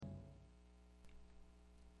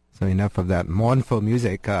So enough of that mournful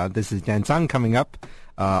music. This is Dan Tsang coming up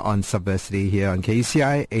on Subversity here on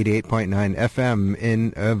KUCI 88.9 FM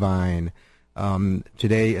in Irvine.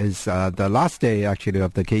 Today is the last day, actually,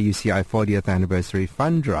 of the KUCI 40th Anniversary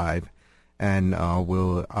Fund Drive, and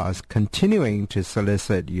we'll continuing to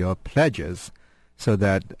solicit your pledges so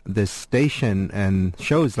that this station and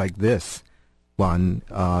shows like this one,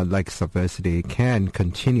 like Subversity, can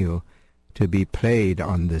continue to be played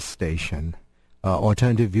on this station.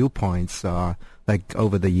 Alternative viewpoints, like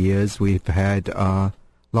over the years, we've had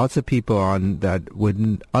lots of people on that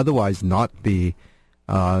wouldn't otherwise not be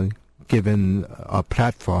given a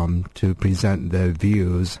platform to present their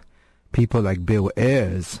views. People like Bill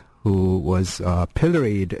Ayers, who was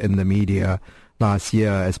pilloried in the media last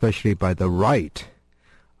year, especially by the right,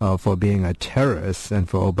 for being a terrorist and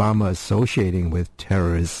for Obama associating with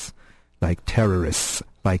terrorists like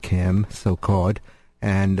him, so-called.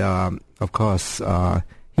 And, of course,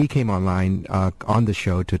 he came online on the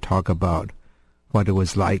show to talk about what it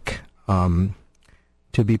was like to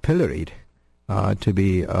be pilloried, to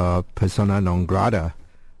be persona non grata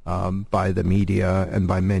by the media and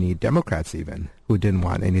by many Democrats even, who didn't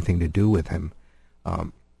want anything to do with him.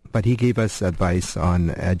 But he gave us advice on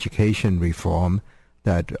education reform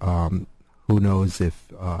that who knows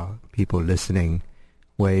if people listening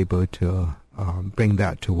were able to bring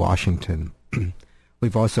that to Washington.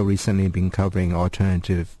 We've also recently been covering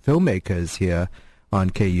alternative filmmakers here on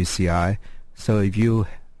KUCI. So if you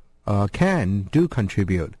do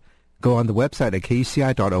contribute, go on the website at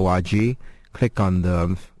kuci.org, click on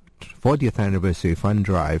the 40th Anniversary Fund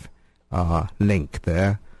Drive link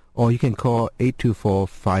there, or you can call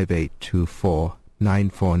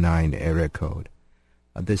 824-5824-949 area code.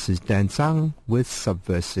 This is Dan Tsang with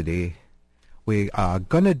Subversity. We are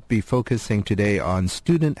going to be focusing today on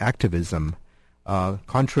student activism.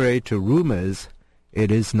 Contrary to rumors,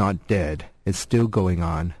 it is not dead. It's still going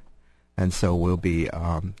on. And so we'll be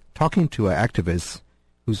talking to an activist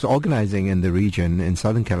who's organizing in the region in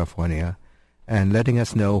Southern California and letting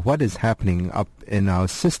us know what is happening up in our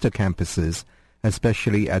sister campuses,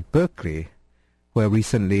 especially at Berkeley, where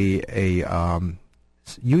recently a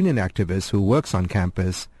union activist who works on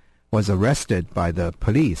campus was arrested by the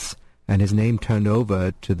police and his name turned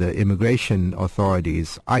over to the immigration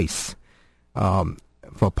authorities, ICE,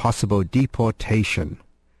 for possible deportation.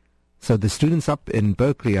 So the students up in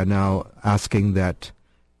Berkeley are now asking that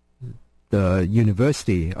the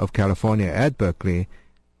University of California at Berkeley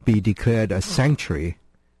be declared a sanctuary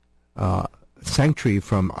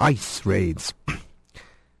from ICE raids.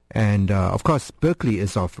 And, of course, Berkeley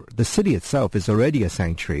the city itself is already a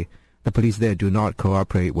sanctuary. The police there do not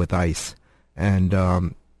cooperate with ICE. And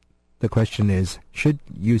the question is, should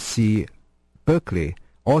you see Berkeley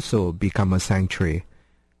also become a sanctuary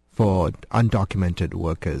for undocumented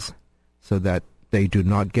workers so that they do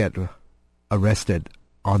not get arrested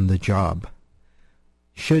on the job?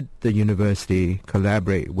 Should the university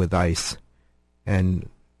collaborate with ICE and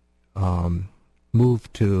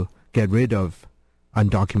move to get rid of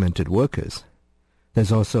undocumented workers?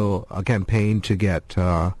 There's also a campaign to get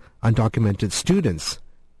undocumented students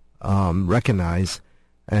recognized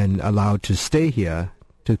and allowed to stay here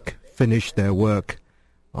to finish their work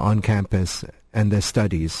on campus and their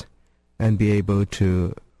studies and be able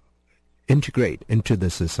to integrate into the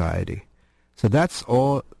society. So those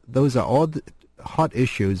are all the hot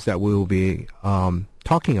issues that we will be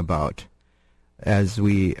talking about as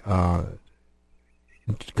we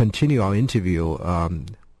continue our interview,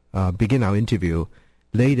 begin our interview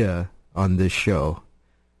later on this show.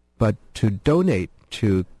 But to donate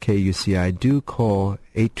to KUCI, do call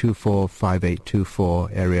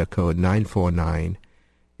 824-5824, area code 949.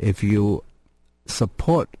 If you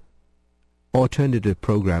support alternative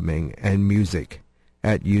programming and music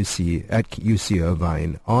at UC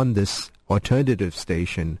Irvine on this alternative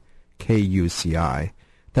station, KUCI,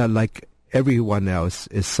 that like everyone else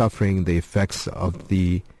is suffering the effects of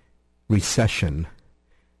the recession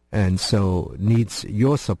and so needs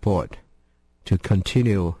your support to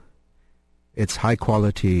continue its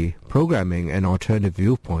high-quality programming and alternative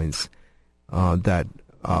viewpoints that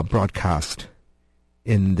are broadcast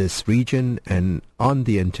in this region and on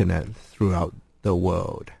the internet throughout the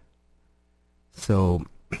world. So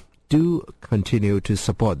do continue to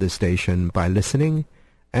support this station by listening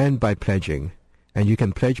and by pledging. And you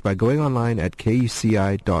can pledge by going online at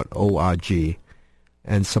kuci.org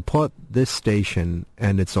and support this station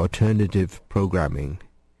and its alternative programming.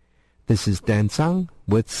 This is Dan Tsang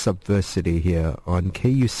with Subversity here on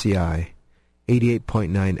KUCI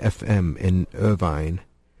 88.9 FM in Irvine.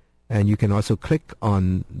 And you can also click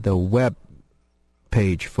on the web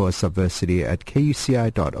page for Subversity at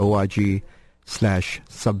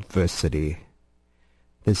kuci.org/subversity.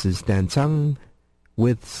 This is Dan Tsang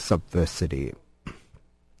with Subversity.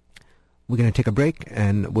 We're going to take a break,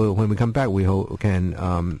 and when we come back, we can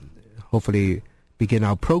hopefully begin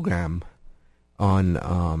our program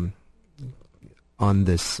on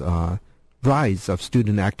this rise of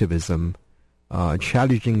student activism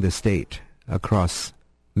challenging the state across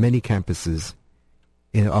many campuses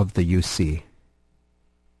of the UC.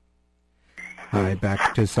 Hi,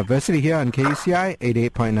 back to Subversity here on KUCI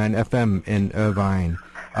 88.9 FM in Irvine.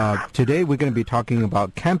 Today we're going to be talking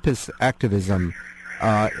about campus activism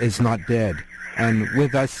is not dead. And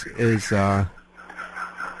with us is, hi.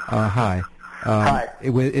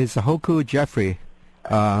 Is Hoku Jeffrey,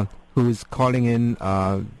 who's calling in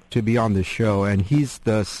to be on the show. And he's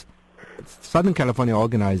the Southern California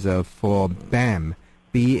organizer for BAMN,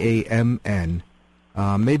 BAMN.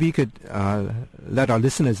 Maybe you could let our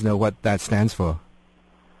listeners know what that stands for.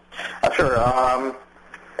 Sure.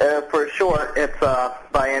 For short, it's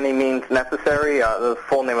by any means necessary. The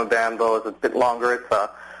full name of BAMN, though, is a bit longer. It's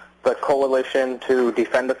the Coalition to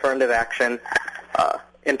Defend Affirmative Action,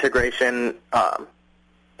 Integration,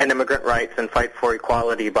 and Immigrant Rights, and Fight for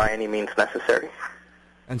Equality by any means necessary.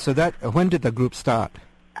 And so when did the group start?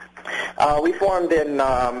 We formed in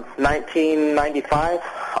 1995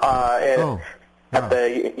 at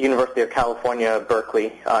the University of California,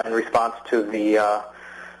 Berkeley, in response to the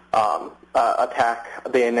attack,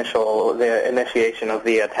 the initiation of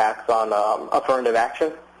the attacks on affirmative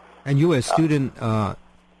action. And you were a student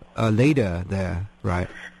later there, right?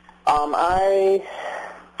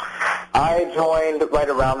 I joined right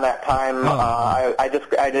around that time. I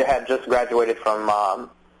had just graduated from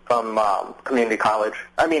community college.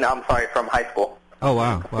 From high school. Oh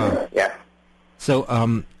wow! Yeah. So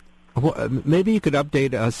maybe you could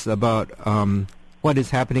update us about what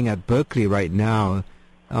is happening at Berkeley right now.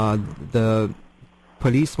 The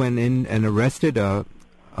police went in and arrested a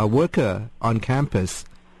worker on campus,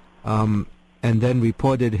 and then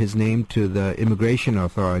reported his name to the immigration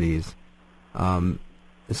authorities.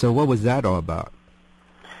 So what was that all about?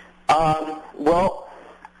 I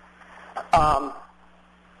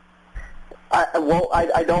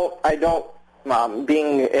don't.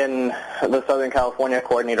 Being in the Southern California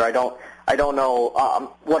coordinator, I don't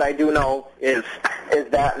know. What I do know is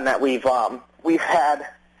that, and that we've had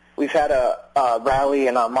a rally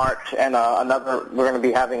and a march and another. We're going to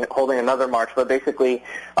be holding another march. But basically,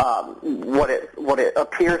 what it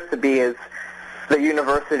appears to be is the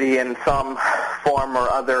university in some form or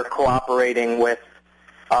other cooperating with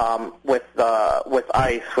ICE,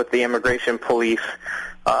 with the immigration police,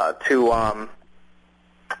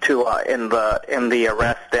 in the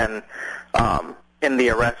arrest and in the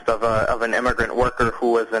arrest of an immigrant worker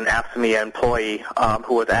who was an AFSCME employee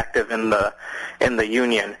who was active in the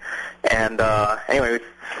union. And anyway,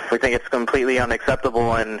 we think it's completely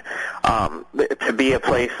unacceptable, and to be a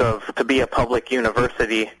public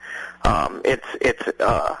university, it's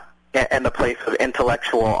and a place of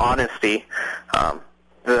intellectual honesty.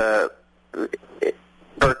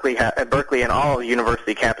 Berkeley and all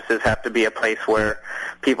university campuses have to be a place where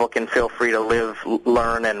people can feel free to live,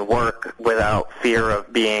 learn, and work without fear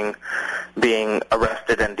of being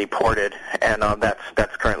arrested and deported. And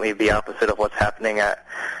that's currently the opposite of what's happening at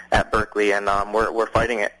Berkeley, and we're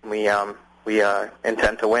fighting it. We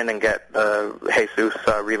intend to win and get Jesus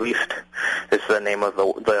released. Is the name of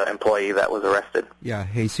the employee that was arrested. Yeah,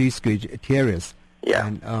 Jesus Gutierrez. Yeah,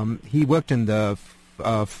 and he worked in the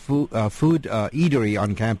food eatery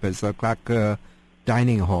on campus, the Clark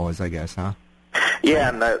dining halls, I guess, huh? Yeah,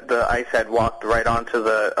 and the ICE had walked right onto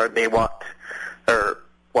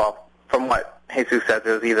from what Jesus says, it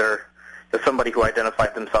was either somebody who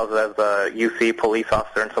identified themselves as a UC police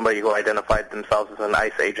officer and somebody who identified themselves as an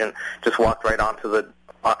ICE agent just walked right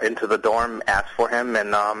into the dorm, asked for him,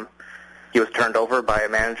 and he was turned over by a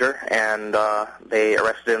manager, and they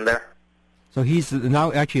arrested him there. So he's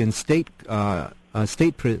now actually in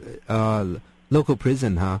local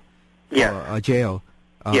prison, huh? Yeah. Jail.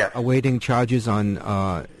 Yes. Awaiting charges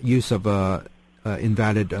on use of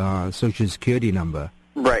invalid Social Security number.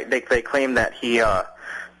 Right. They claim that he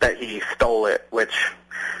stole it, which,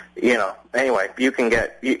 anyway, you can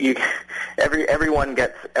get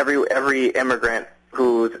every immigrant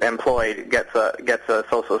who's employed gets a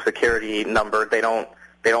Social Security number. They don't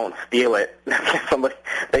steal it.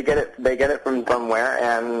 They get it from somewhere,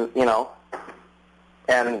 and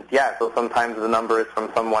so sometimes the number is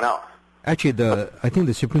from someone else. Actually, I think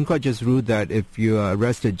the Supreme Court just ruled that if you are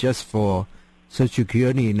arrested just for Social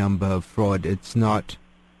Security number fraud, it's not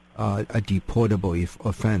a deportable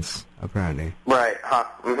offense, apparently. Right. Huh.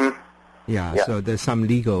 Mm-hmm. Yeah. So there's some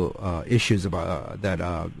legal issues about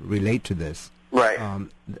that relate to this. Right.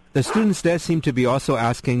 The students there seem to be also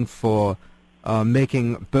asking for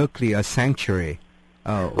making Berkeley a sanctuary.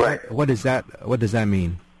 Right. What is that? What does that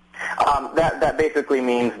mean? That basically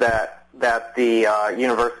means that the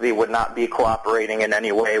university would not be cooperating in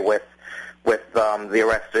any way with the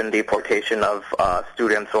arrest and deportation of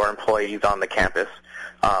students or employees on the campus.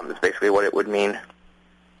 Is basically what it would mean.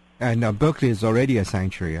 And Berkeley is already a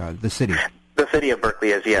sanctuary, the city. The city of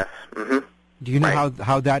Berkeley is, yes. Mm-hmm. Do you know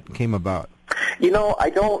how that came about?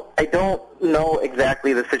 I don't know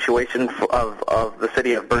exactly the situation of the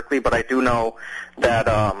city of Berkeley, but I do know that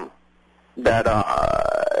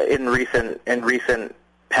in recent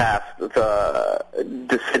past,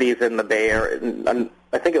 the cities in the Bay Area,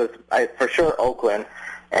 I think it was for sure Oakland,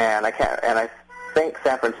 and I think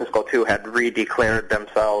San Francisco too had redeclared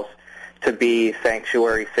themselves to be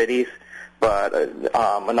sanctuary cities, but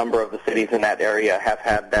a number of the cities in that area have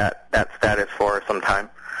had that status for some time.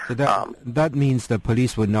 So that means the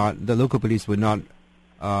local police would not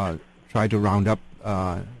try to round up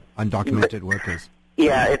undocumented workers.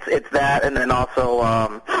 Yeah, it's that, and then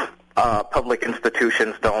also public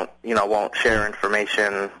institutions won't share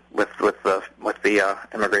information with the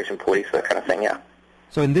immigration police, that kind of thing. Yeah.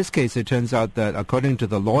 So in this case, it turns out that according to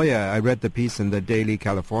the lawyer, I read the piece in the Daily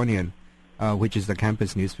Californian, which is the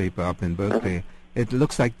campus newspaper up in Berkeley. Mm-hmm. It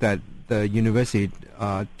looks like that the university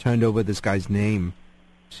turned over this guy's name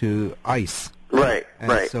to ICE. Right,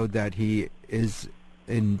 and so that he is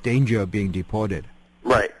in danger of being deported.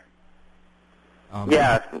 Right.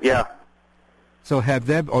 Yeah. So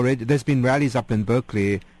there's been rallies up in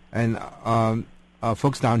Berkeley, and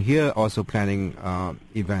folks down here also planning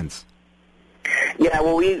events. Yeah,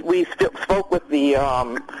 well, we spoke with the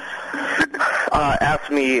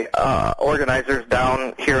AFSCME organizers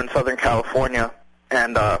down here in Southern California,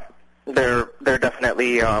 and they're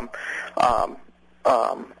definitely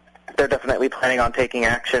planning on taking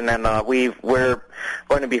action, and we're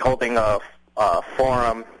going to be holding a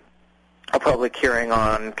forum, a public hearing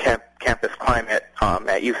on campus climate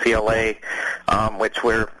at UCLA, which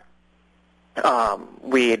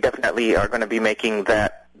we definitely are going to be making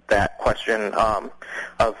that question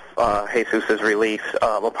of Jesus's release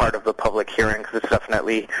a part of the public hearing, because it's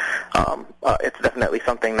definitely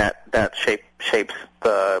something that shapes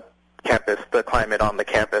the campus, the climate on the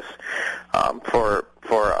campus for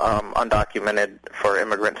undocumented, for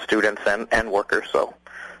immigrant students and workers. So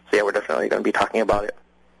yeah, we're definitely going to be talking about it.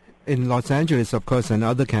 In Los Angeles, of course, and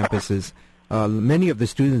other campuses, many of the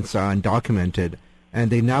students are undocumented,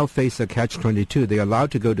 and they now face a catch-22. They're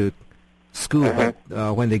allowed to go to school, mm-hmm.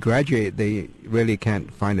 but when they graduate, they really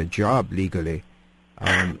can't find a job legally.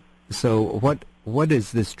 So what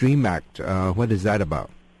is this DREAM Act? What is that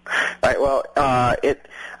about? Right. Well,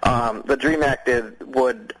 the DREAM Act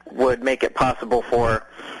would make it possible for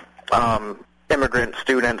immigrant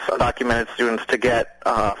students, undocumented students, to get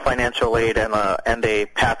financial aid and a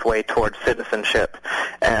pathway towards citizenship.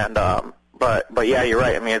 And but yeah, you're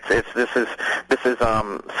right. I mean, this is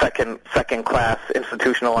second class,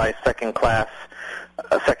 institutionalized second class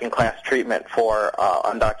treatment for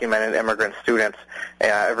undocumented immigrant students.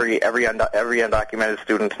 Every undocumented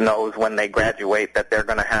student knows when they graduate that they're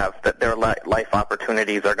going to have that their life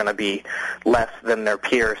opportunities are going to be less than their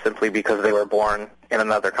peers simply because they were born in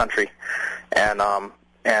another country, and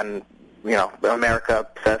America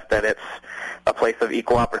says that it's a place of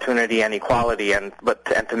equal opportunity and equality, and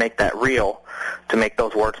to make that real, to make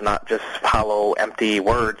those words not just hollow, empty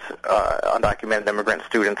words, undocumented immigrant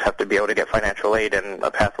students have to be able to get financial aid and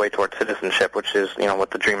a pathway towards citizenship, which is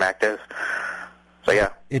what the DREAM Act is. So yeah,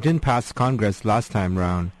 it didn't pass Congress last time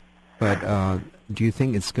round, but do you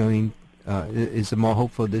think it's going? Is it more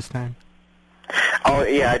hopeful this time? Oh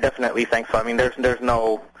yeah, I definitely think so. I mean, there's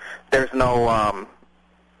no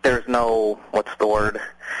what's the word?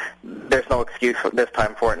 There's no excuse this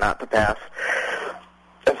time for it not to pass,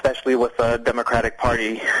 especially with a Democratic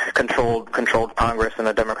Party controlled Congress and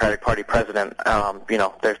a Democratic Party president.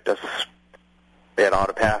 There's just it ought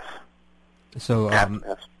to pass. So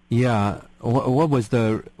yeah, what was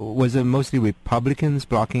it mostly Republicans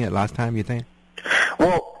blocking it last time, you think?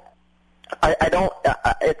 Well, I don't.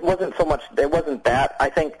 It wasn't so much. It wasn't that. I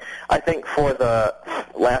think for the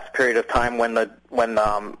last period of time when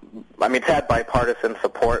it's had bipartisan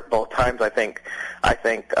support both times. I think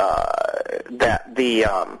that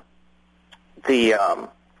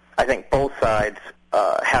I think both sides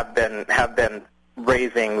have been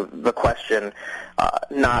raising the question,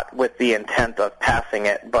 not with the intent of passing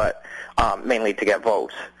it, but mainly to get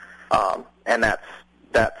votes, and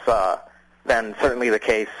then certainly the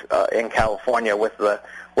case in California with the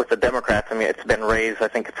Democrats. I mean, it's been raised. I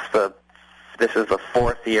think this is the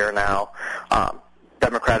fourth year now.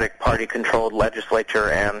 Democratic Party controlled legislature,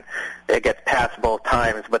 and it gets passed both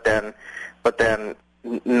times, but then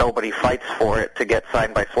nobody fights for it to get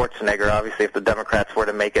signed by Schwarzenegger. Obviously, if the Democrats were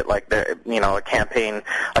to make it like a campaign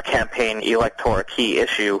electoral key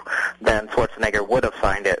issue, then Schwarzenegger would have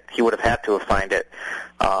signed it. He would have had to have signed it,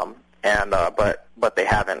 but they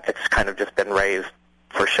haven't. It's kind of just been raised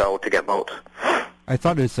for show to get votes. I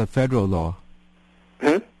thought it's a federal law.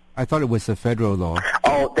 I thought it was a federal law.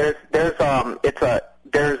 Oh, there's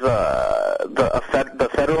the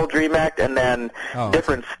Federal Dream Act, and then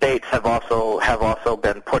different states have also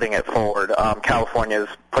been putting it forward. California's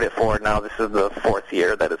put it forward now. This is the fourth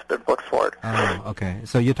year that it's been put forward. Oh, okay.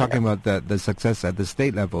 So you're talking about the success at the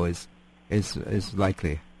state level is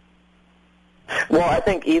likely. Well, I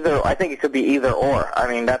think it could be either or. I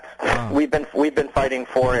mean, we've been fighting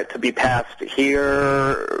for it to be passed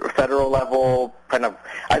here, federal level. Kind of,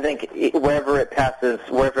 I think wherever it passes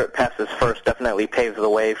first, definitely paves the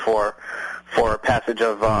way for passage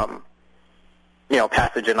of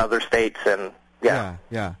passage in other states, and yeah.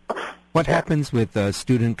 What happens with a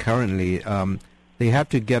student currently? They have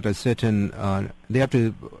to get a certain. They have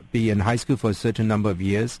to be in high school for a certain number of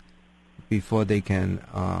years before they can.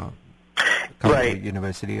 Come to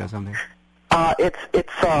university or something. It's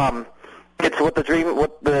what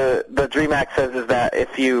the Dream Act says is that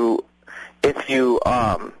if you've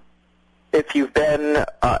been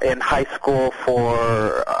in high school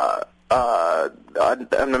for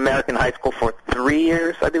an American high school for 3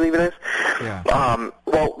 years, I believe it is. Yeah.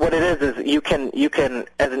 Well, what it is you can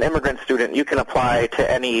as an immigrant student you can apply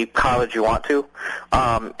to any college you want to,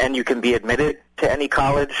 and you can be admitted to any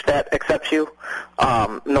college that accepts you,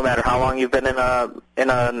 no matter how long you've been in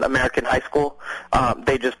an American high school.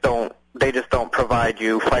 They just don't provide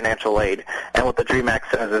you financial aid. And what the Dream Act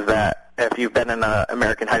says is that if you've been in an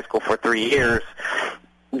American high school for 3 years,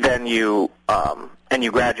 then you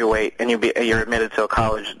graduate and you're admitted to a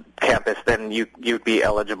college campus, then you'd be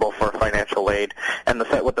eligible for financial aid. And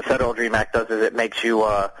what the Federal Dream Act does is it makes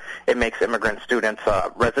immigrant students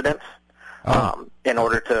residents. In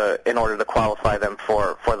order to qualify them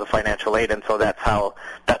for the financial aid, and so that's how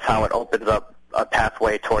it opens up a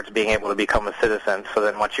pathway towards being able to become a citizen. So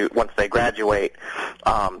then once they graduate,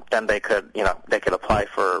 then they could apply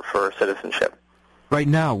for citizenship. Right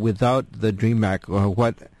now, without the Dream Act,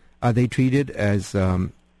 what are they treated as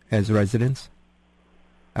residents?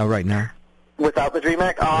 Right now, without the Dream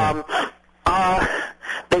Act,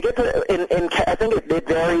 they get to, I think it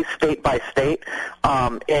varies state by state.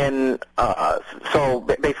 So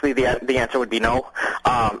basically the answer would be no.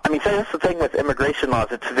 I mean, so that's the thing with immigration laws.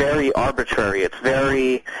 It's very arbitrary. It's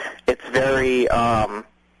very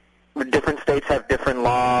different states have different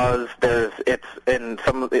laws. It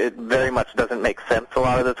very much doesn't make sense a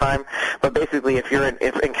lot of the time. But basically, if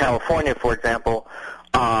in California, for example,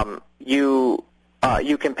 you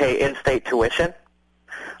can pay in-state tuition.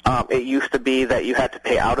 It used to be that you had to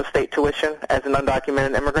pay out-of-state tuition as an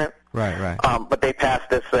undocumented immigrant. Right. But they passed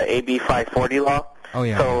this AB 540 law. Oh,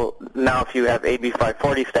 yeah. So now if you have AB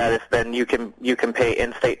 540 status, then you can pay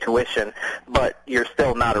in-state tuition, but you're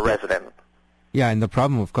still not a resident. Yeah, and the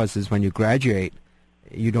problem, of course, is when you graduate,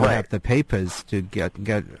 you don't have the papers to get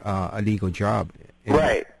a legal job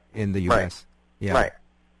in the U.S. Yeah. Right.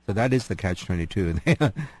 So that is the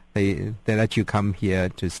catch-22. They let you come here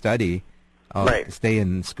to study. Stay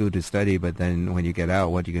in school to study, but then when you get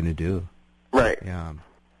out, what are you going to do? Right. Yeah.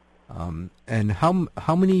 And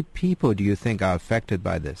how many people do you think are affected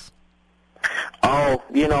by this? Oh,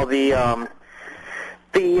 the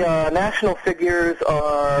national figures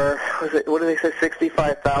are what do they say,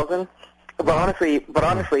 65,000? But honestly,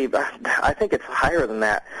 I think it's higher than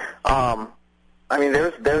that. I mean,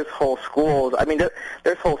 there's whole schools. I mean,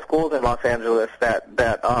 there's whole schools in Los Angeles that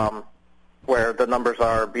where the numbers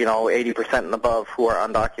are, 80% and above who are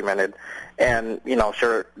undocumented, and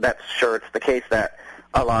sure it's the case that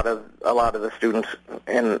a lot of the students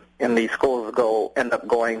in these schools end up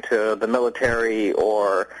going to the military,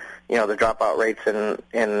 or the dropout rates in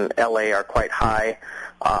LA are quite high.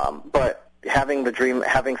 But having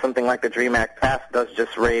something like the Dream Act passed does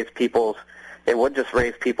just raise people's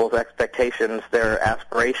expectations, their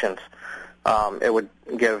aspirations. It would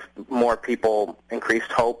give more people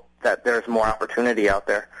increased hope that there's more opportunity out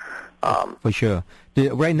there. For sure.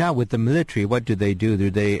 Right now with the military, what do they do?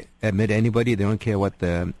 Do they admit anybody? They don't care what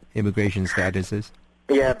the immigration status is?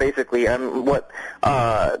 Yeah, basically. I know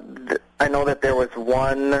that there was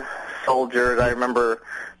one soldier that I remember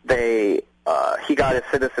they he got his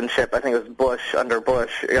citizenship. I think it was Bush, under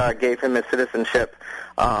Bush, gave him his citizenship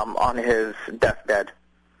on his deathbed.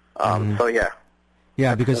 So, yeah.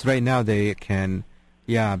 Yeah, because right now they can,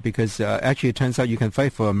 because actually it turns out you can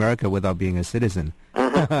fight for America without being a citizen.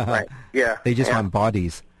 Right, yeah. They just want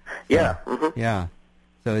bodies. Yeah. Yeah.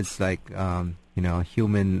 So it's like,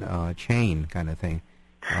 human chain kind of thing.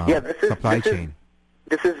 Supply chain.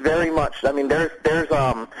 This is very much, I mean, this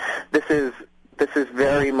is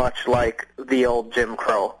very much like the old Jim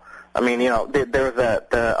Crow. I mean, there was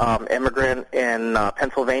the immigrant in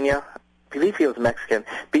Pennsylvania, I believe he was Mexican,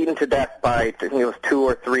 beaten to death by, I think it was 2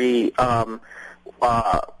 or 3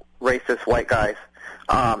 racist white guys,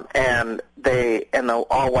 and the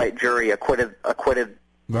all-white jury acquitted them.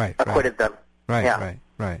 Right.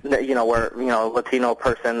 Where Latino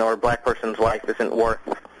person or black person's life isn't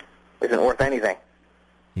worth anything.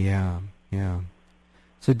 Yeah.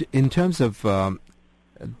 So in terms of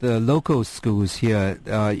the local schools here,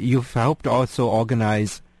 you've helped also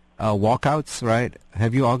organize walkouts, right?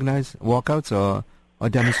 Have you organized walkouts or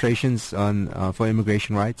demonstrations for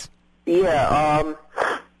immigration rights? Yeah.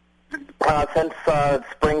 Since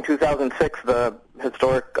spring 2006, the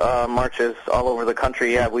historic marches all over the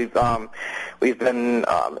country. Yeah, we've been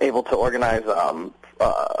able to organize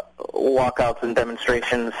walkouts and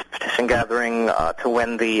demonstrations, petition gathering to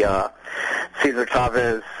win the Cesar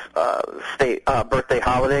Chavez state birthday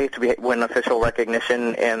holiday, to win official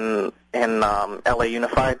recognition in LA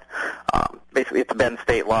Unified. Basically, it's been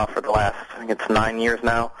state law for the last, I think it's 9 years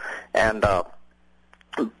now, and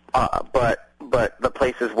but the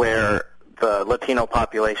places where the Latino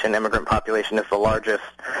population, immigrant population, is the largest,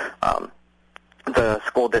 the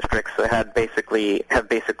school districts have basically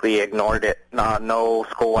ignored it. No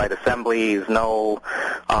school-wide assemblies, no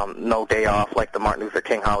day off like the Martin Luther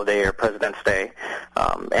King holiday or President's Day,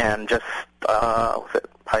 and just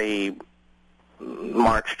probably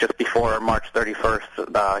just before March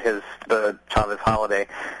 31st, the Chavez holiday,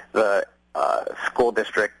 the school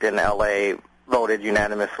district in LA voted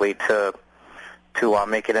unanimously to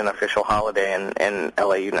make it an official holiday in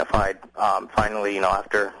LA Unified. Finally,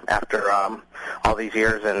 after all these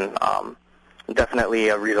years, and definitely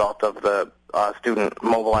a result of the student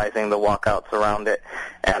mobilizing the walkouts around it.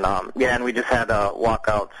 And and we just had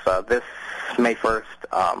walkouts this May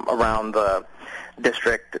 1st around the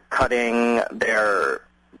district, cutting. They're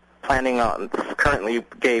planning on, currently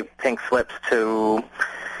gave pink slips to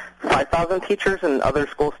 5,000 teachers and other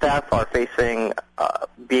school staff are facing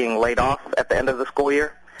being laid off at the end of the school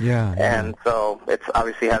year. Yeah. And so it's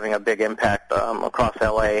obviously having a big impact across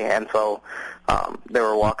LA. And so there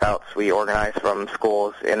were walkouts we organized from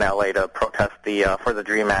schools in LA to protest for the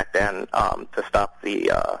DREAM Act and to stop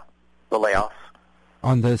the layoffs.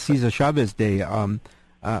 On the Cesar Chavez Day, I'm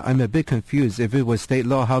a bit confused. If it was state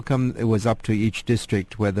law, how come it was up to each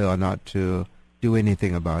district whether or not to do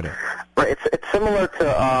anything about it? Right. It's similar to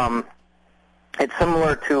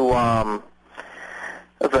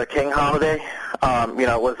the King holiday.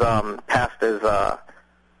 It was passed as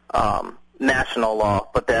national law,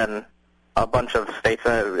 but then a bunch of states,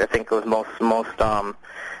 I think it was most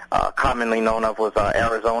commonly known of was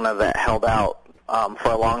Arizona, that held out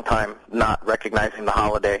for a long time, not recognizing the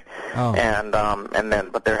holiday. Oh.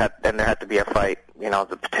 But there had to be a fight.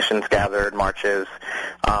 The petitions gathered, marches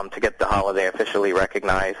to get the holiday officially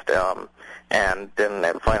recognized. And then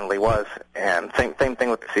it finally was. And same thing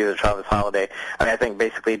with the Cesar Chavez holiday. I mean, I think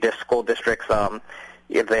basically school districts,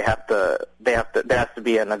 if there has to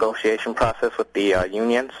be a negotiation process with the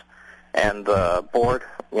unions and the board,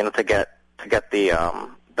 to get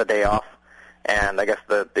the day off. And I guess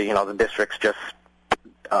the districts just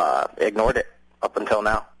ignored it up until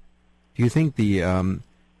now. Do you think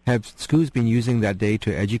have schools been using that day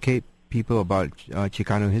to educate people about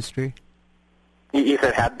Chicano history? You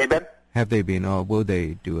said have they been? Have they been, or will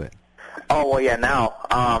they do it? Oh, well, yeah, now.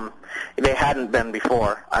 They hadn't been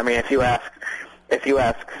before. I mean, if you ask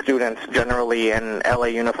students generally in LA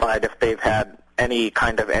Unified if they've had any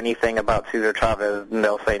kind of anything about Cesar Chavez,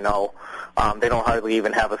 they'll say no. They don't hardly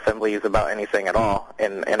even have assemblies about anything at all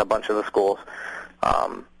in a bunch of the schools.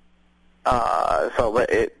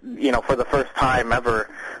 For the first time ever,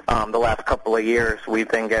 the last couple of years, we've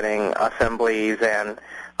been getting assemblies and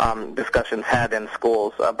discussions had in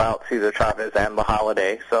schools about Cesar Chavez and the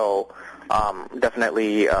holiday. So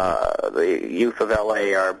definitely the youth of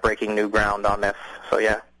LA are breaking new ground on this. So,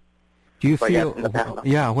 yeah. Do you feel,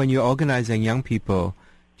 when you're organizing young people,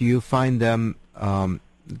 do you find them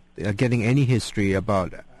getting any history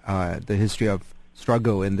about the history of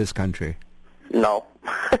struggle in this country? No.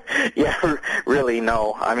 Yeah, really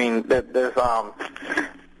no. I mean, there's not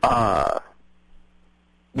a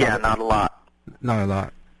lot. Not a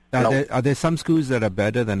lot. No. Are there some schools that are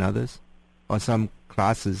better than others, or some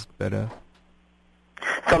classes better?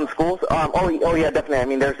 Some schools? Oh, yeah, definitely. I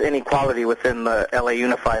mean, there's inequality within the LA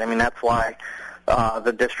Unified. I mean, that's why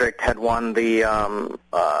the district had won the.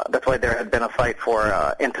 That's why there had been a fight for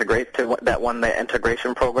that won the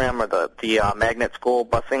integration program or the magnet school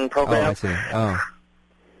busing program. Oh, I see. Oh,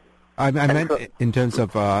 I meant in terms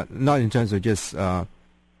of not in terms of just. I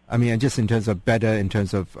mean, just in terms of better. In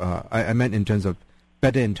terms of I meant in terms of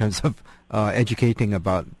better in terms of educating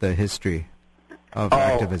about the history of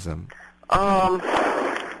activism.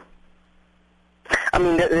 I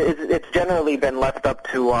mean, it's generally been left up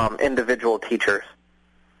to individual teachers.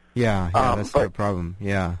 Yeah, that's the problem.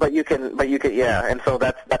 Yeah. But you can, yeah. And so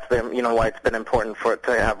that's the why it's been important for it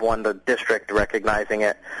to have won the district recognizing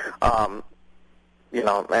it. And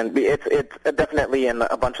it's definitely in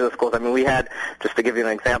a bunch of the schools. I mean, we had, just to give you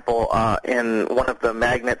an example, in one of the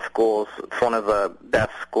magnet schools, it's one of the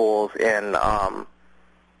best schools in LA,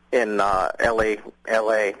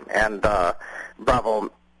 and Bravo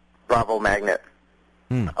Magnet.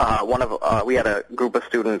 We had a group of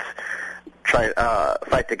students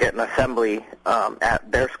fight to get an assembly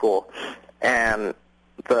at their school, and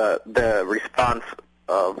the response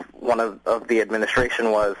of one of the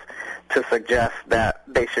administration was to suggest that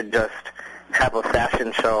they should just have a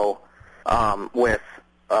fashion show with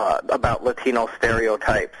about Latino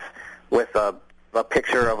stereotypes, with a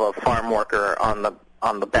picture of a farm worker on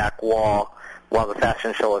the back wall while the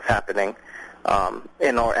fashion show is happening. And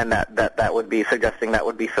that would be suggesting that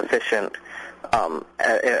would be sufficient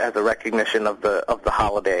as a recognition of the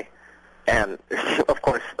holiday, and of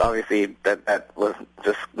course, obviously, that was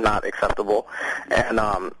just not acceptable, and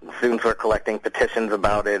students were collecting petitions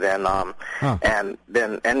about it, and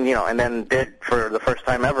then did for the first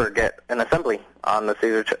time ever get an assembly on the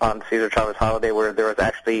Cesar Chavez holiday, where there was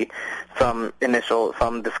actually some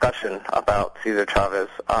discussion about Cesar Chavez,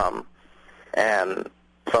 and.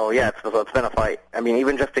 So, yeah, it's been a fight. I mean,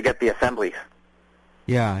 even just to get the assemblies.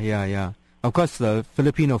 Yeah. Of course, the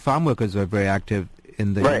Filipino farm workers were very active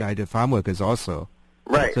in the United Farm Workers also.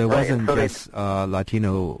 Right. So it wasn't just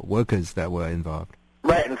Latino workers that were involved.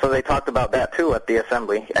 Right, and so they talked about that, too, at the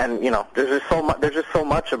assembly. And, there's just so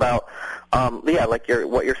much about, like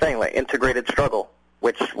what you're saying, like integrated struggle,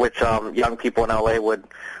 which young people in LA would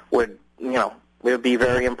it would be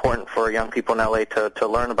very important for young people in LA to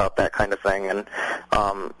learn about that kind of thing, and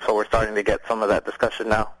so we're starting to get some of that discussion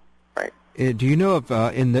now, right? Do you know if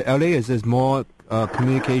in the LA is there more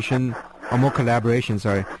communication or more collaboration?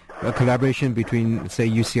 Collaboration between, say,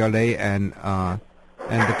 UCLA and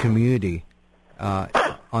the community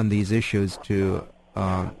on these issues to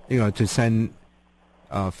send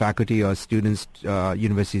faculty or students,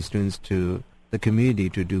 university students, to the community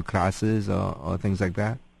to do classes or things like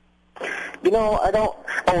that. I don't.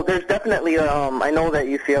 Oh, there's definitely. I know that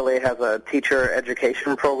UCLA has a teacher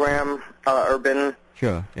education program, urban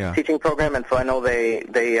teaching program, and so I know they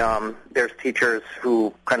there's teachers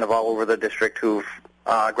who kind of all over the district who've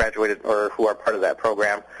graduated or who are part of that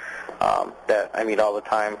program that I meet all the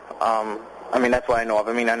time. I mean, that's what I know of.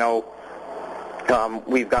 I mean, I know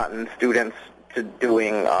we've gotten students to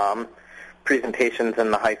doing presentations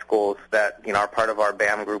in the high schools that are part of our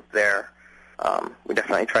BAM group there. We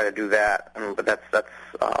definitely try to do that, but that's the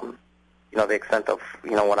extent of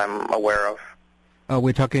what I'm aware of.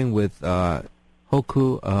 We're talking with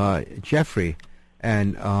Hoku Jeffrey,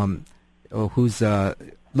 and who's a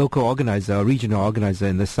local organizer, regional organizer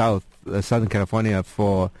in the Southern California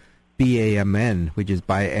for BAMN, which is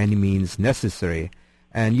By Any Means Necessary.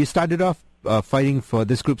 And you started off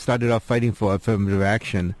this group started off fighting for affirmative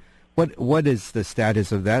action. What is the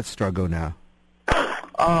status of that struggle now?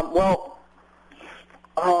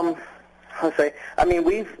 I mean,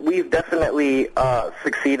 we've definitely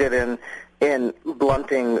succeeded in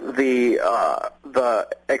blunting the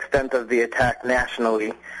extent of the attack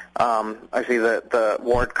nationally. I see that the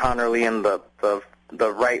Ward Connerly and the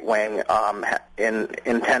right wing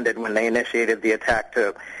intended when they initiated the attack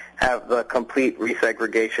to have the complete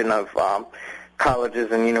resegregation of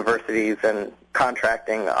colleges and universities and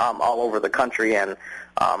contracting all over the country, and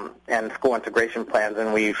school integration plans,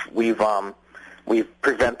 and we've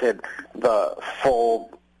presented the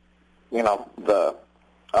full,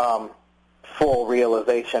 full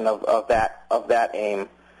realization of that aim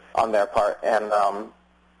on their part, and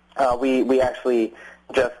we actually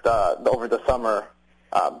just over the summer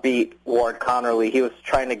beat Ward Connerly. He was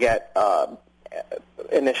trying to get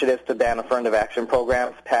initiatives to ban affirmative action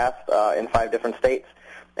programs passed in 5 different states,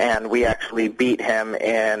 and we actually beat him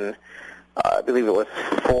in, I believe it was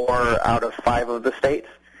 4 out of 5 of the states.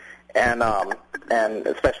 and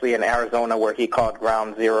especially in Arizona where he called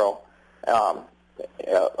ground zero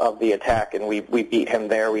of the attack, and we beat him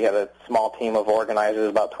there. We had a small team of organizers,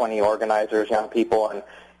 about 20 organizers, young people, and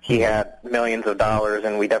he had millions of dollars,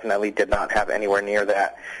 and we definitely did not have anywhere near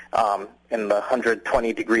that. In the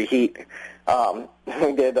 120-degree heat,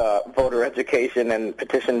 we did voter education and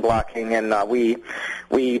petition blocking, and we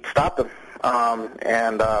stopped them.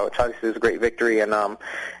 Which obviously is a great victory, and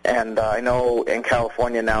I know in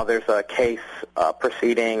California now there's a case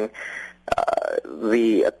proceeding.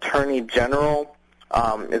 The Attorney General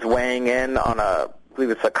is weighing in on I believe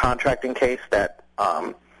it's a contracting case that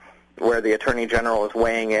where the Attorney General is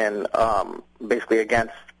weighing in basically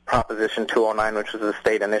against Proposition 209, which is a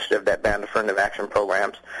state initiative that banned affirmative action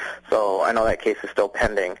programs. So I know that case is still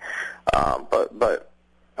pending, but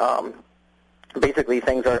basically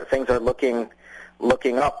things are looking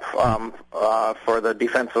up for the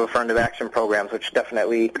defense of affirmative action programs, which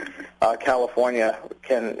definitely California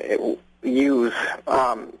can use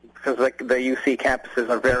because the UC campuses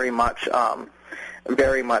are very much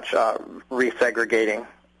resegregating,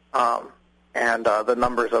 and the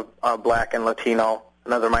numbers of Black and Latino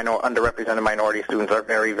and other underrepresented minority students are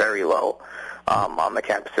very, very low on the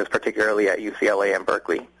campuses, particularly at UCLA and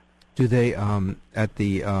Berkeley. Do they at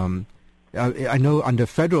the I know under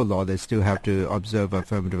federal law they still have to observe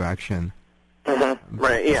affirmative action. Mm-hmm.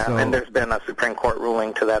 Right, yeah, so, and there's been a Supreme Court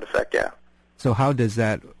ruling to that effect, yeah. So how does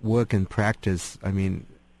that work in practice? I mean,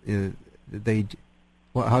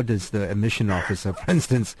 how does the admission officer, for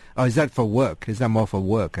instance, is that for work? Is that more for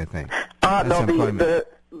work, I think? No, there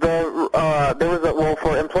was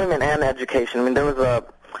for employment and education. I mean, there was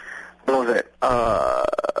when was it,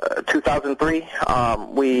 2003,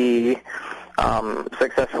 we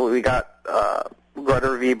successfully got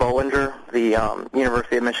Grutter v. Bollinger, the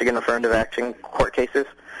University of Michigan affirmative action court cases.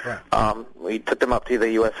 Right. We took them up to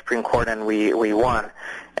the U.S. Supreme Court, and we won.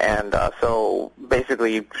 And so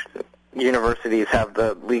basically universities have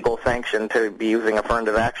the legal sanction to be using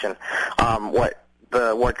affirmative action. What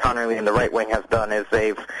the Ward Connerly and the right wing has done is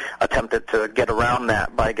they've attempted to get around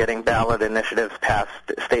that by getting ballot initiatives passed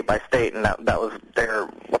state by state, and that was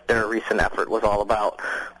what their recent effort was all about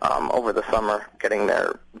over the summer, getting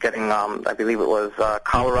I believe it was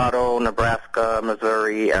Colorado, Nebraska,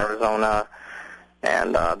 Missouri, Arizona,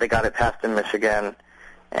 and they got it passed in Michigan,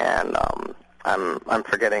 and I'm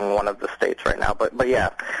forgetting one of the states right now, but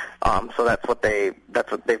yeah, so that's what they've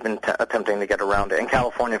been attempting to get around it. And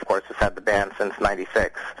California, of course, has had the ban since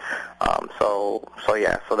 '96, so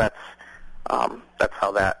that's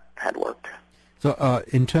how that had worked. So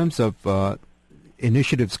in terms of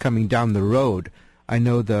initiatives coming down the road, I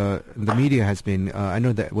know the media has been. I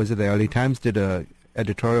know that was it the LA Times did a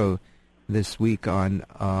editorial this week on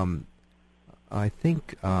I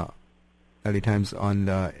think LA Times on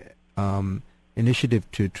the initiative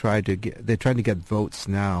to try to get. They're trying to get votes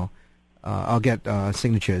now. I'll get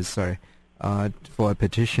signatures. Sorry, for a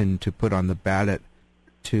petition to put on the ballot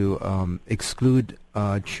to exclude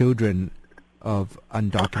children of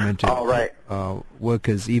undocumented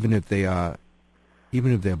workers, even if they're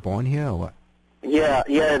born here, or what? Yeah.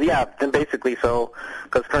 And basically, so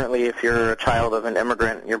because currently, if you're a child of an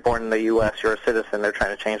immigrant, you're born in the U.S., you're a citizen. They're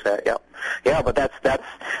trying to change that. Yeah. But that's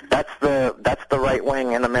the right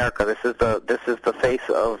wing in America. This is the face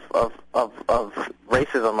of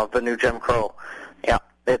racism, of the new Jim Crow. Yeah,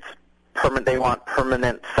 it's permanent. They want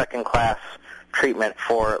permanent second-class treatment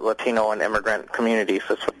for Latino and immigrant communities.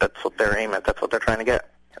 That's what they're aiming at. That's what they're trying to get.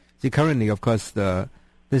 See, currently, of course,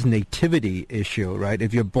 this nativity issue, right?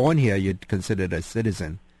 If you're born here, you're considered a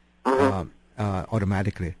citizen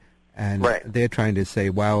automatically. And they're trying to say,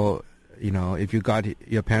 well, if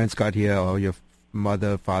your parents got here or your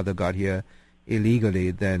father got here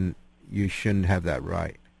illegally, then you shouldn't have that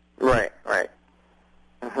right. Right.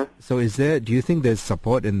 Mm-hmm. So do you think there's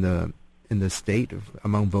support in the state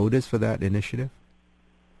among voters for that initiative?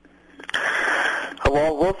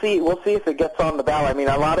 Well, we'll see if it gets on the ballot. I mean,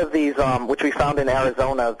 a lot of these, which we found in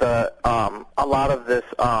Arizona, a lot of this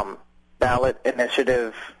ballot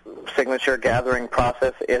initiative signature gathering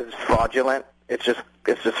process is fraudulent. It's just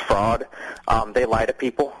fraud. They lie to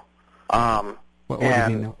people. What do you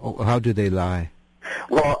mean? How do they lie?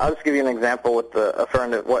 Well, I'll just give you an example with the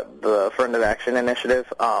affirmative action initiative.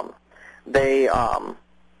 They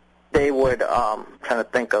would trying to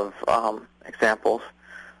think of examples.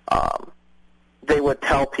 They would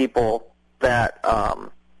tell people that, a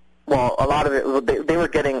lot of it, they were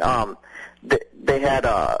getting, they had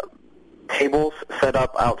tables set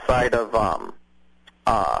up outside of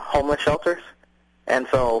homeless shelters. And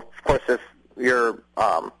so, of course, if you're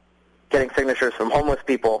getting signatures from homeless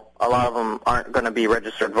people. A lot of them aren't going to be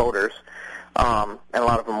registered voters, and a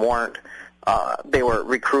lot of them weren't. They were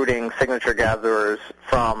recruiting signature gatherers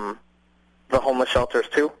from the homeless shelters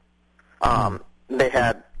too. They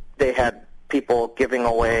had people giving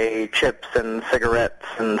away chips and cigarettes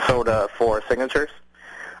and soda for signatures,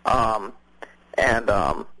 and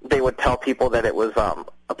they would tell people that it was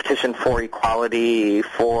a petition for equality,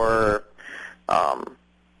 for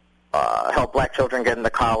help black children get into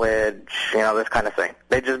college, this kind of thing.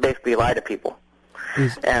 They just basically lie to people.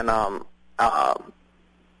 And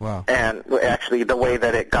wow. And actually, the way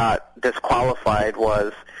that it got disqualified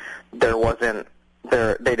was they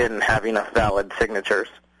didn't have enough valid signatures.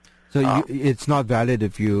 So it's not valid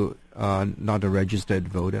if you are not a registered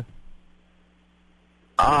voter?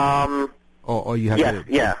 Or you have to...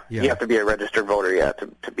 Yeah. You have to be a registered voter, to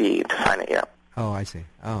sign it, yeah. Oh, I see.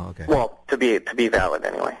 Oh, okay. Well, to be valid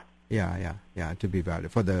anyway. Yeah, to be valid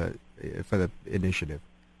for the initiative.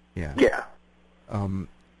 Yeah. Yeah.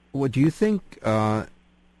 What do you think?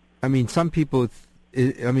 Some people.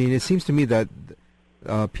 It seems to me that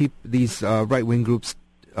these right-wing groups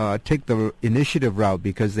take the initiative route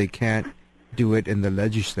because they can't do it in the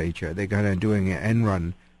legislature. They're kind of doing an end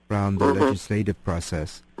run around the legislative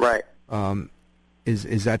process. Right.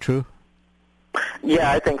 Is that true?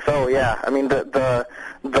 Yeah, I think so. Yeah, I mean the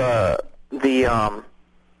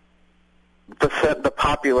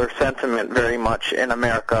popular sentiment very much in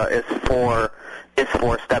America is for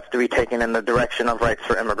steps to be taken in the direction of rights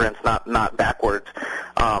for immigrants, not backwards.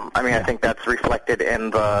 I think that's reflected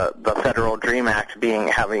in the Federal Dream Act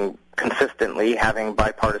consistently having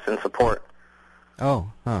bipartisan support.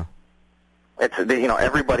 Oh, huh. It's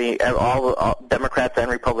everybody, all Democrats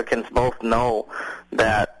and Republicans both know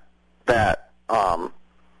that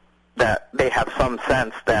they have some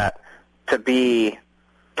sense that to be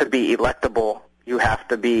electable, you have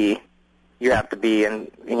to be in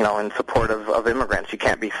support of immigrants. You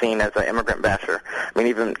can't be seen as an immigrant basher. I mean,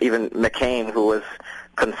 even McCain, who was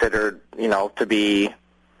considered to be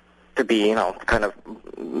kind of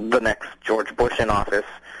the next George Bush in office,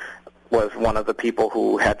 was one of the people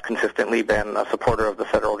who had consistently been a supporter of the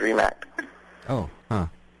Federal Dream Act. Oh, huh.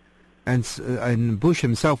 And Bush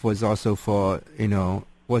himself was also for,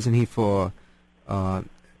 wasn't he for,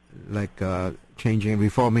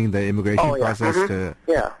 reforming the immigration process to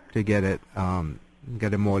get it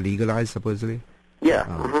more legalized, supposedly?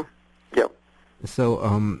 Yeah. Yep.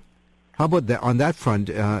 So, how about on that front,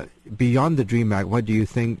 beyond the Dream Act, what do you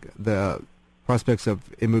think the prospects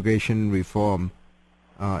of immigration reform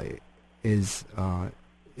is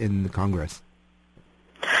in Congress?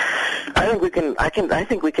 I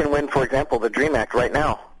think we can win, for example, the Dream Act right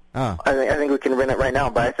now. I think we can win it right now,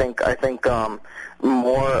 but I think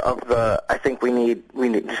more of the. I think we need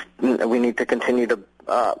to continue to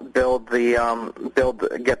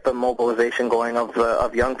get the mobilization going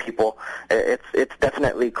of young people. It's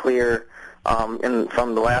definitely clear from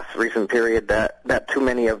the last recent period that too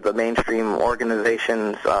many of the mainstream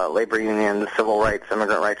organizations, labor unions, civil rights,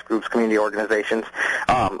 immigrant rights groups, community organizations,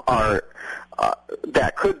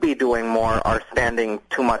 that could be doing more are standing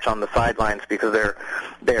too much on the sidelines because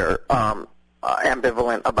they're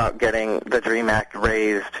ambivalent about getting the Dream Act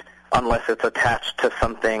raised unless it's attached to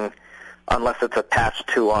something, unless it's attached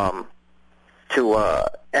to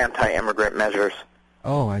anti-immigrant measures.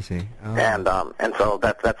 Oh, I see. Oh. And so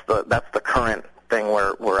that's the current thing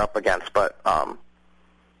we're up against. But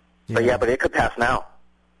but it could pass now.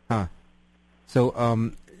 Huh. So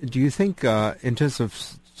do you think in terms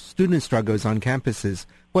of student struggles on campuses,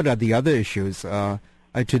 what are the other issues?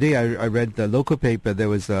 Today I read the local paper. There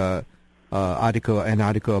was an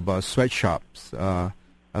article about sweatshops,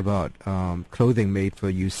 about clothing made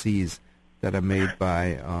for UCs that are made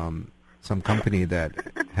by some company that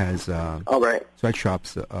has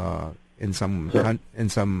sweatshops in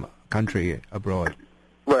some country abroad.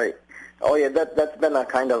 Right. Oh yeah, that's been a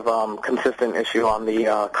kind of consistent issue on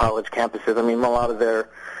the college campuses. I mean, a lot of their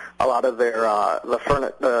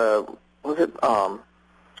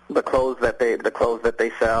the clothes that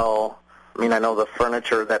they sell. I mean, I know the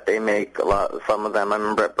furniture that they make. Some of them, I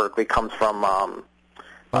remember at Berkeley, comes from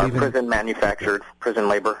prison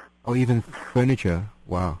labor. Oh, even furniture.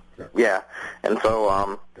 Wow. Yeah, and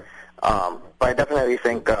so, but I definitely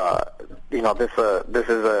think this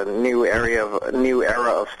is a new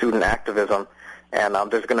era of student activism, and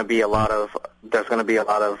there's going to be a lot of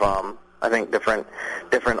I think different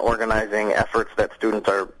organizing efforts that students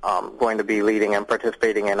are going to be leading and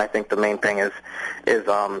participating in. I think the main thing is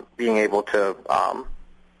being able to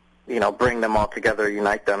bring them all together,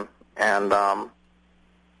 unite them, and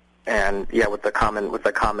with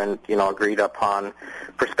the common agreed upon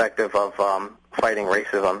perspective of fighting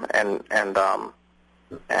racism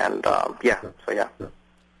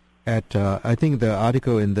I think the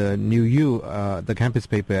article in the New U, the campus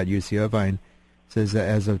paper at UC Irvine, says that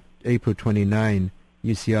as of April 29,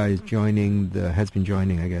 UCI has been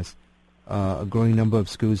joining, I guess, a growing number of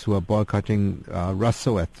schools who are boycotting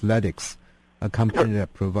Russell Athletics, a company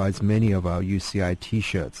that provides many of our UCI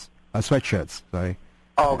sweatshirts, sorry.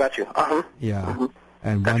 Oh, got you. Uh-huh. Yeah, mm-hmm.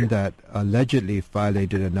 And got one you. that allegedly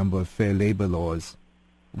violated a number of fair labor laws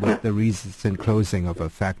with the recent closing of a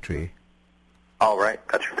factory. Oh, right,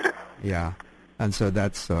 got you. Yeah, and so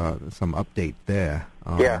that's some update there.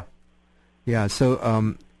 Yeah. So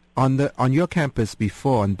on your campus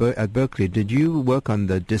before at Berkeley, did you work on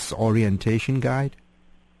the disorientation guide?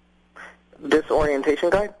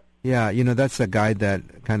 Disorientation guide? Yeah, that's a guide that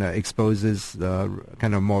kind of exposes the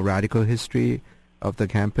kind of more radical history of the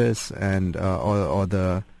campus and or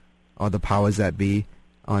the powers that be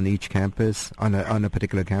on each campus, on a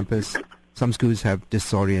particular campus. Some schools have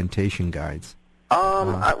disorientation guides.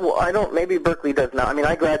 I don't. Maybe Berkeley does now. I mean,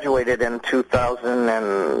 I graduated in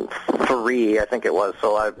 2003, I think it was.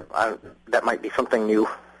 So I that might be something new.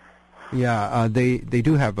 Yeah, they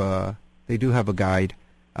do have a guide,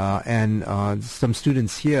 and some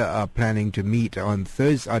students here are planning to meet on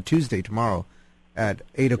Tuesday tomorrow, at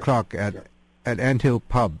 8:00 at Anthill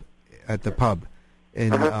Pub, at the pub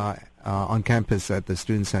in on campus at the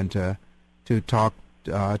Student Center, to talk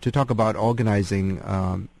about organizing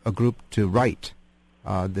a group to write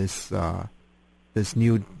this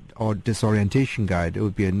new disorientation guide. It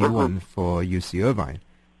would be a new one for UC Irvine,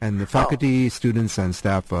 and the faculty, students, and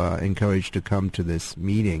staff are encouraged to come to this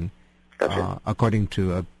meeting, according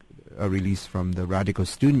to a release from the Radical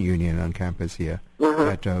Student Union on campus here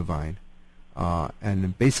at Irvine.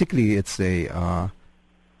 And basically, it's a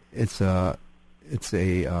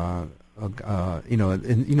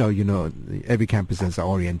every campus has an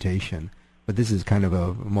orientation, but this is kind of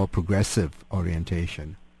a more progressive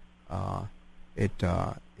orientation. It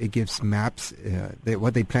gives maps.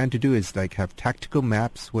 What they plan to do is like have tactical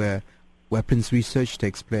maps where weapons research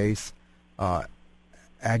takes place,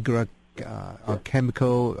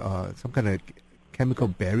 chemical, some kind of chemical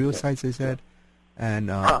burial sites, they said,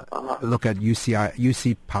 and look at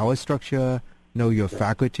UC power structure, know your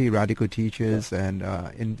faculty, radical teachers, and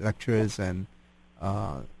lecturers, and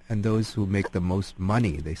those who make the most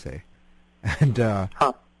money, they say,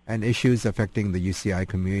 and issues affecting the UCI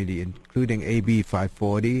community, including AB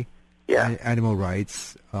 540, animal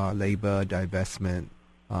rights, labor, divestment,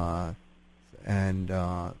 and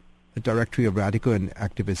a directory of radical and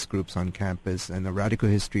activist groups on campus, and a radical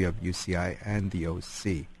history of UCI and the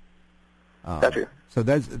OC. So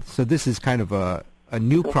this is kind of a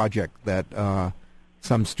new project that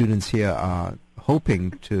some students here are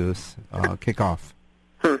hoping to kick off.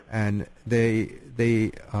 And they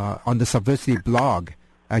on the Subversity blog,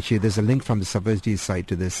 actually there's a link from the Subversity site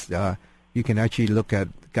to this. You can actually look at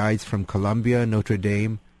guides from Columbia, Notre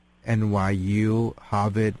Dame, NYU,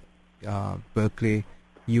 Harvard, Berkeley,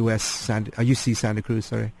 UC Santa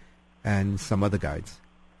Cruz, and some other guides.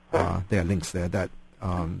 There are links there that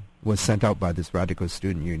was sent out by this Radical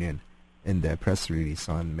Student Union in their press release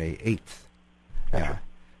on May 8th. Yeah.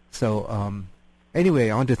 So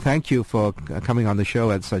anyway, I want to thank you for coming on the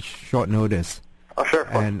show at such short notice. Oh, sure.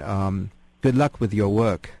 And good luck with your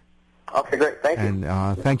work. Okay, great. Thank you. And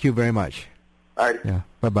thank you very much. All right. Yeah.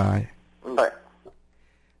 Bye-bye. Bye.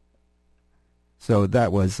 So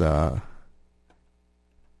that was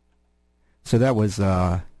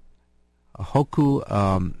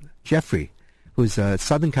Hoku Jeffrey, who's a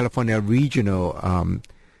Southern California regional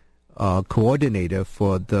coordinator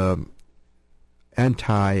for the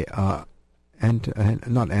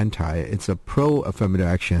it's a pro-affirmative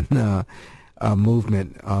action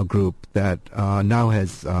movement group that now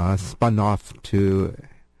has spun off to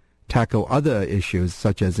tackle other issues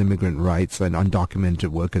such as immigrant rights and undocumented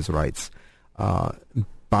workers' rights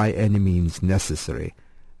by any means necessary.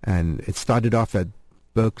 And it started off at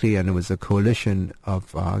Berkeley, and it was a coalition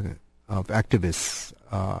of activists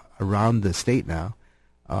around the state now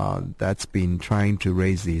that's been trying to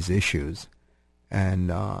raise these issues.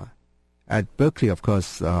 And at Berkeley, of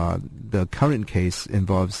course, the current case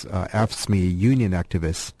involves AFSCME union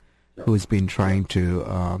activists who has been trying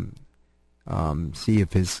to see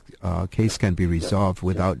if his case can be resolved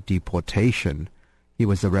without deportation. He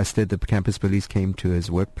was arrested. The campus police came to his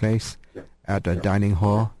workplace at a dining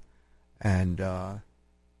hall and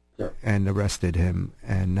arrested him.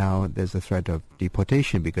 And now there's a threat of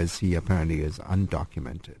deportation because he apparently is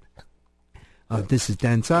undocumented. This is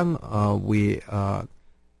Dan Tsang. We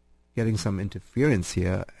getting some interference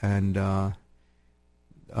here, and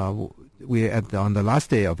we're on the last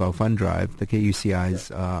day of our fund drive, the KUCI's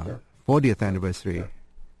 40th anniversary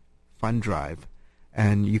fund drive,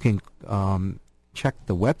 and you can check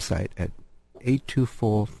the website at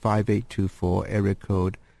 824-5824 area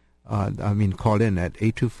code. Call in at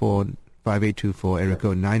 824-5824 area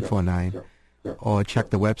code 949, or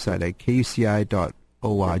check the website at kuci.org.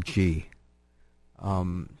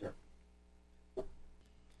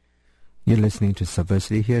 You're listening to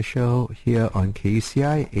Subversity Here show here on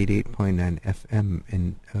KUCI 88.9 FM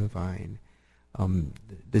in Irvine.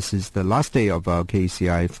 This is the last day of our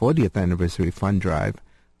KUCI 40th anniversary fund drive.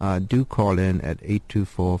 Do call in at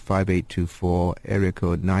 824-5824 area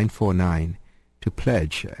code 949 to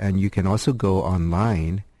pledge, and you can also go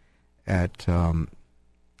online at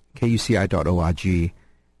kuci.org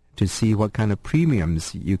to see what kind of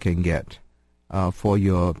premiums you can get for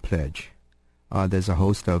your pledge. There's a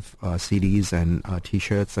host of CDs and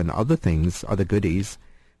T-shirts and other things, other goodies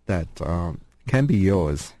that can be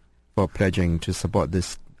yours for pledging to support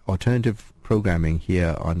this alternative programming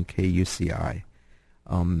here on KUCI.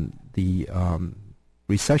 The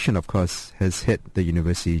recession, of course, has hit the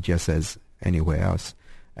university just as anywhere else,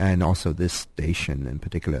 and also this station in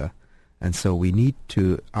particular. And so we need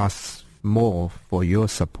to ask more for your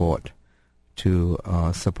support to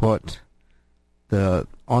support the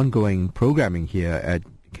ongoing programming here at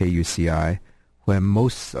KUCI, where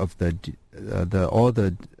most of all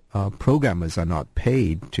the programmers are not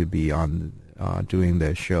paid to be on doing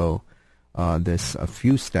their show. There's a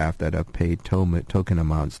few staff that are paid token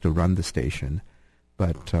amounts to run the station,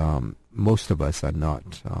 but most of us are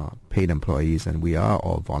not paid employees, and we are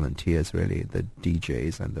all volunteers, really, the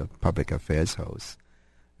DJs and the public affairs hosts.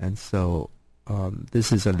 And so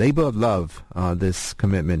this is a labor of love, this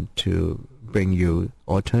commitment to bring you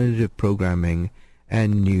alternative programming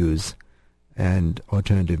and news and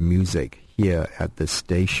alternative music here at the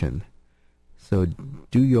station. So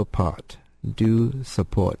do your part. Do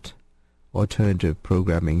support alternative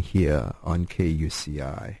programming here on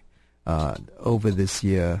KUCI. Over this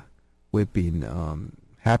year, we've been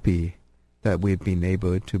happy that we've been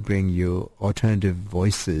able to bring you alternative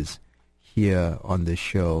voices here on this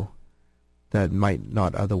show that might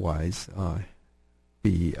not otherwise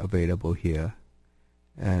be available here.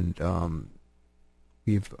 And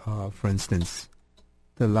we've, for instance,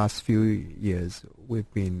 the last few years,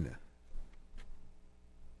 we've been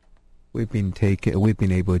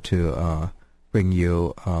able to bring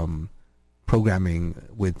you programming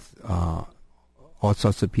with all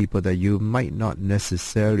sorts of people that you might not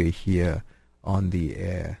necessarily hear on the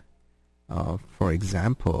air. For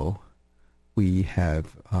example, we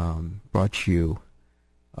have brought you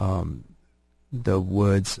the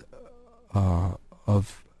words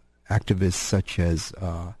of activists such as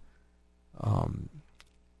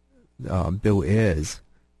Bill Ayers,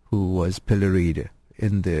 who was pilloried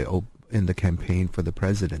in the campaign for the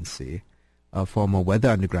presidency, a former Weather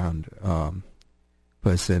Underground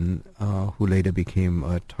person who later became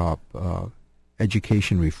a top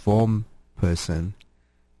education reform person.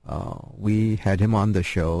 We had him on the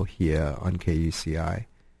show here on KUCI,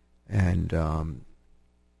 and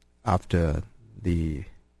after the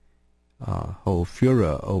whole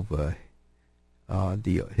furor over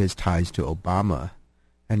his ties to Obama,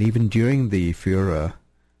 and even during the furor,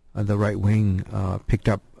 the right wing picked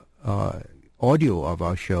up audio of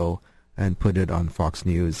our show and put it on Fox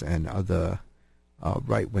News and other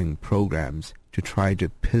right-wing programs to try to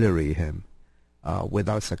pillory him,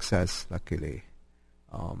 without success, luckily.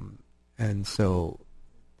 And so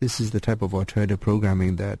this is the type of alternative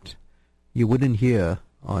programming that you wouldn't hear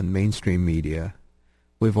on mainstream media.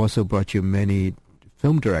 We've also brought you many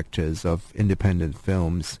film directors of independent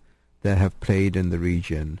films that have played in the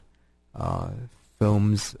region,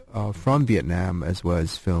 films from Vietnam as well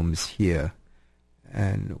as films here.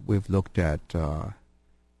 And we've looked at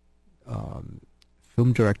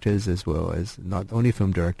film directors as well as not only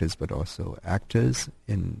film directors but also actors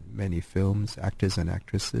in many films, actors and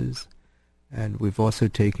actresses. And we've also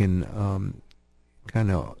taken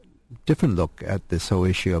kind of different look at this whole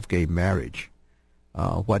issue of gay marriage,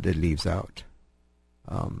 what it leaves out,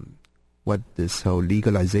 what this whole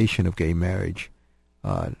legalization of gay marriage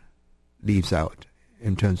leaves out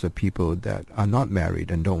in terms of people that are not married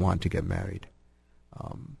and don't want to get married.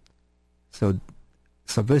 So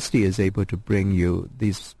Subversity is able to bring you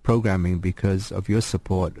these programming because of your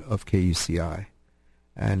support of KUCI,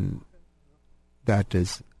 and that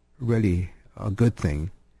is really a good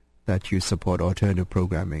thing that you support alternative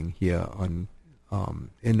programming here on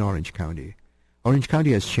in Orange County. Orange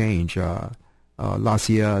County has changed.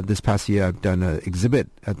 This past year, I've done an exhibit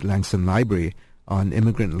at Langston Library on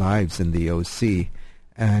immigrant lives in the OC,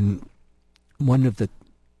 and one of the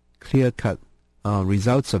clear-cut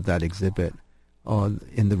results of that exhibit, or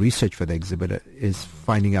in the research for the exhibit, is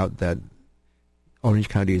finding out that Orange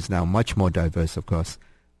County is now much more diverse, of course,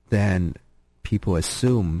 than people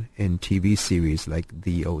assume in TV series like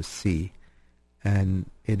The OC. And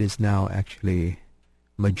it is now actually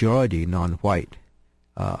majority non-white,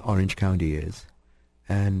 Orange County is.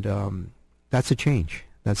 And that's a change.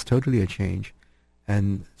 That's totally a change.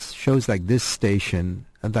 And shows like this station,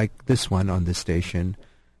 like this one on this station,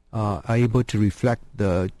 are able to reflect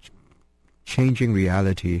the changing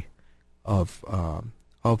reality of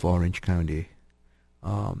Orange County,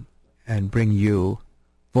 and bring you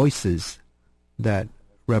voices that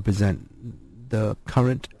represent the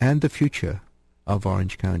current and the future of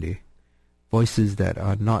Orange County, voices that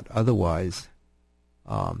are not otherwise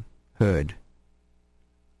heard.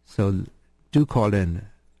 So do call in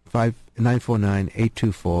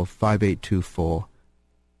 949-824-5824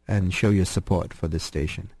 and show your support for this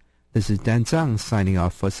station. This is Dan Zhang signing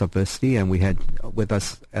off for Subversity, and we had with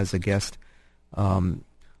us as a guest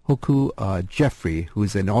Hoku Jeffrey, who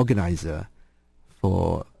is an organizer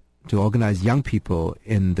to organize young people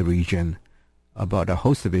in the region about a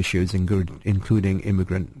host of issues, including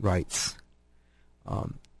immigrant rights.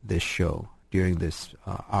 This show during this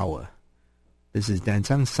hour. This is Dan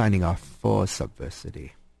Zhang signing off for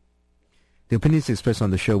Subversity. The opinions expressed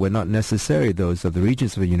on the show were not necessarily those of the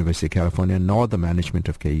Regents of the University of California nor the management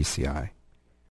of KUCI.